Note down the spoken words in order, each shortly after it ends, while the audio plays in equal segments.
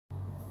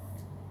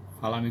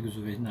Fala amigos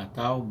do Verde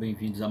Natal,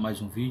 bem-vindos a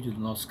mais um vídeo do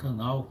nosso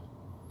canal.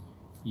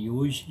 E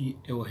hoje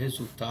é o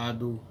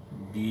resultado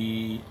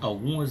de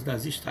algumas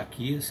das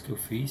estaquias que eu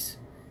fiz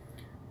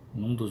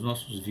num dos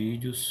nossos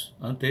vídeos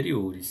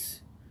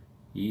anteriores.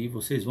 E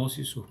vocês vão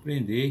se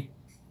surpreender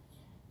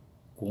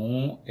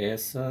com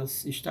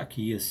essas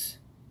estaquias.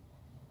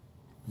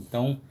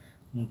 Então,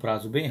 num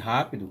prazo bem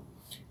rápido,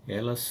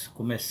 elas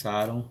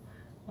começaram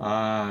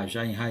a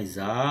já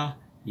enraizar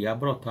e a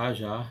brotar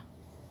já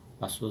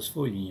as suas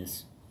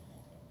folhinhas.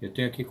 Eu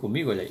tenho aqui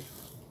comigo, olha aí,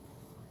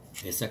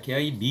 essa aqui é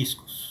a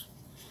hibiscus.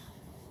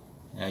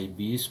 É a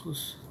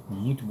hibiscus,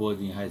 muito boa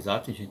de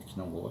enraizar, tem gente que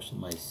não gosta,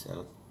 mas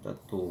ela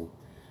tô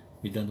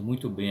me dando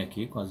muito bem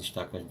aqui com as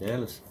estacas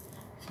delas.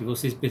 Se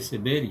vocês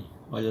perceberem,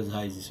 olha as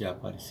raízes já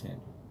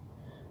aparecendo.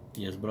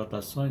 E as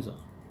brotações, ó,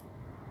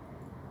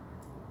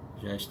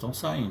 já estão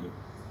saindo,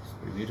 as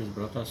primeiras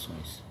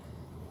brotações.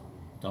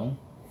 Então,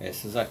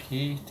 essas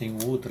aqui, tem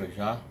outras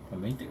já,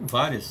 também tem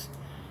várias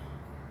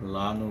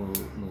lá no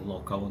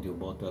local onde eu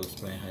boto elas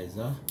para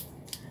enraizar,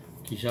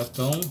 que já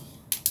estão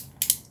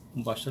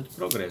com bastante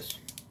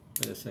progresso.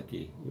 Olha essa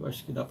aqui, eu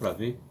acho que dá para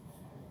ver.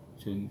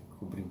 Deixa eu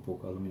cobrir um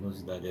pouco a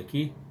luminosidade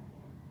aqui.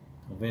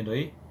 Estão vendo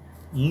aí?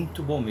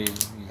 Muito bom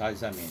mesmo o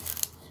enraizamento.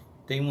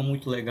 Tem uma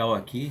muito legal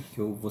aqui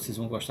que vocês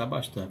vão gostar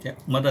bastante. É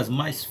uma das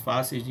mais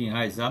fáceis de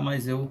enraizar,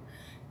 mas eu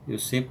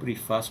sempre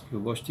faço porque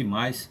eu gosto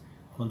demais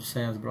quando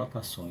saem as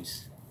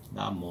brotações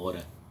da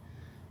amora.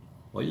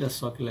 Olha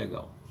só que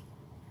legal.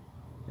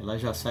 Ela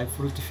já sai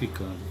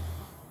frutificando.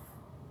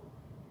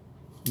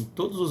 Em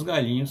todos os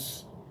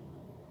galhinhos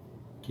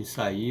que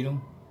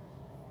saíram,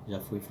 já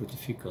foi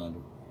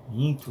frutificando.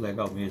 Muito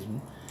legal mesmo.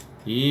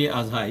 E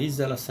as raízes,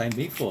 elas saem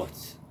bem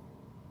fortes.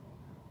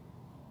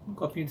 Um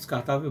copinho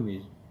descartável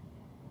mesmo.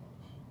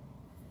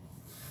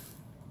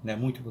 Não é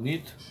muito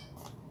bonito?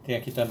 Tem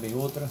aqui também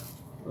outra.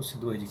 Trouxe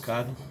duas de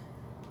cada,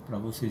 para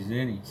vocês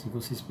verem. Se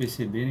vocês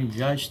perceberem,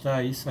 já está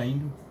aí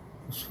saindo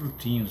os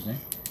frutinhos, né?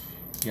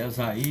 E as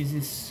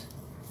raízes,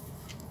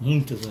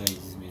 muitas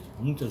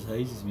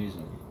raízes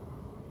mesmo.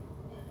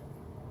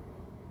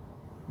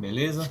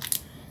 Beleza?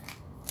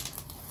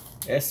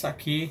 Essa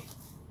aqui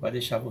vai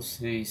deixar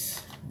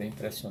vocês bem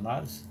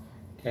impressionados,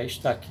 que é a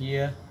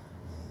estaquia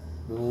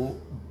do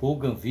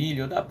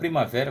bougainville ou da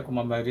primavera, como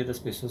a maioria das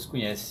pessoas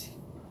conhece.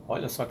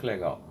 Olha só que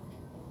legal.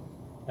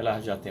 Ela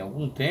já tem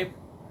algum tempo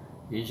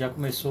e já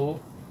começou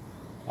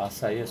a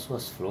sair as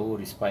suas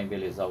flores para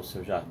embelezar o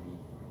seu jardim.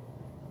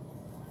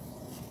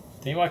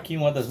 Tenho aqui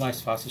uma das mais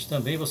fáceis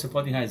também, você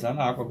pode enraizar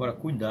na água, agora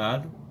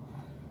cuidado,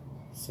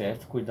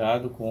 certo?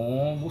 Cuidado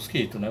com o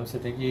mosquito, né? Você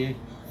tem que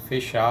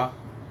fechar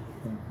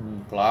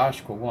um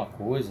plástico, alguma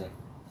coisa,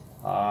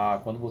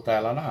 quando botar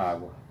ela na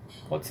água.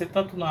 Pode ser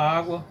tanto na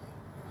água,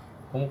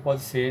 como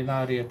pode ser na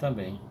areia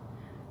também.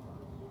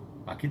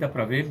 Aqui dá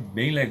pra ver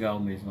bem legal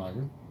mesmo,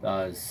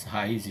 as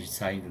raízes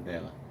saindo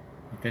dela.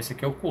 Então esse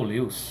aqui é o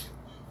coleus.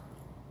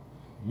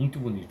 Muito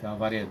bonito, é uma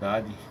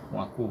variedade,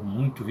 uma cor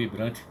muito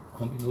vibrante,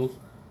 combinou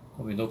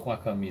com a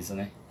camisa,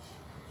 né?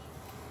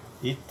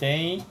 E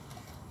tem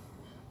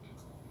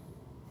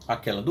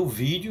aquela do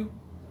vídeo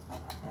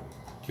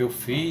que eu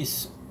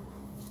fiz,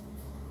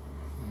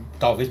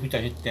 talvez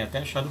muita gente tenha até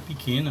achado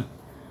pequena,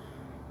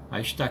 a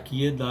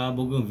estaquia da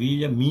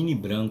bougainville mini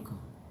branca.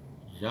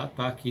 Já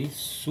tá aqui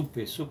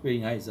super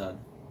enraizado.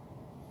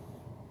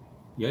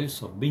 E olha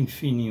só, bem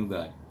fininho o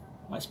galho.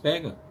 Mas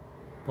pega,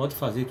 pode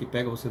fazer que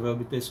pega, você vai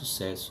obter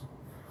sucesso.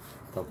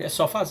 Então é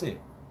só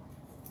fazer.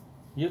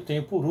 E eu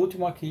tenho por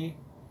último aqui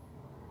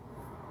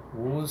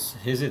os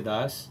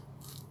resedais,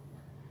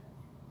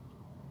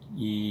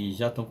 e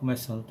já estão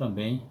começando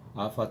também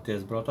a fazer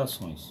as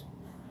brotações.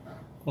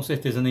 Com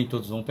certeza nem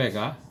todos vão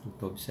pegar,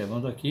 estou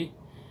observando aqui,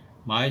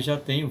 mas já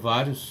tenho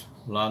vários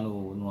lá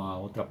numa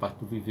outra parte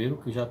do viveiro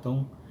que já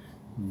estão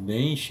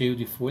bem cheio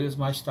de folhas,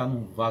 mas está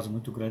num vaso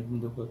muito grande, não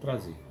deu para eu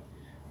trazer.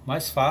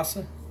 Mas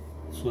faça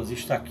suas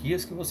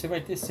estaquias que você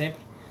vai ter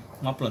sempre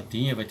uma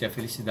plantinha, vai ter a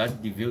felicidade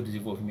de ver o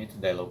desenvolvimento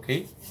dela,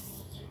 ok?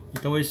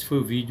 Então esse foi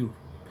o vídeo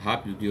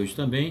rápido de hoje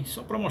também,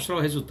 só para mostrar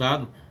o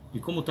resultado de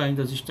como está indo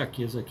as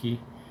estaquias aqui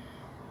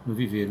no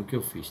viveiro que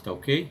eu fiz, tá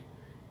ok?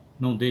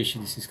 Não deixe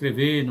de se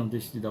inscrever, não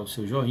deixe de dar o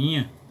seu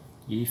joinha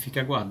e fique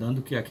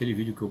aguardando que aquele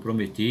vídeo que eu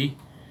prometi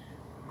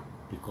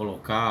de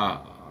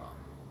colocar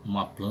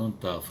uma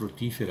planta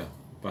frutífera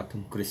para ter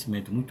um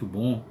crescimento muito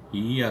bom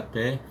e ir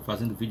até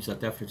fazendo vídeos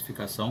até a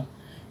frutificação,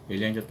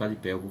 ele ainda está de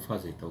pé, eu vou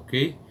fazer, tá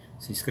ok?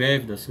 Se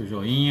inscreve, dá seu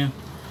joinha,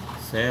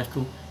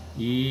 certo?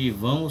 E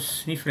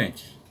vamos em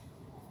frente.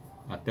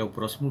 Até o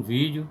próximo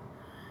vídeo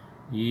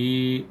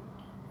e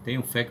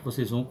tenho fé que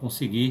vocês vão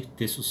conseguir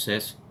ter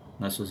sucesso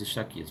nas suas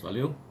estaquias.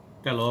 Valeu?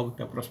 Até logo,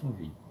 até o próximo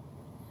vídeo.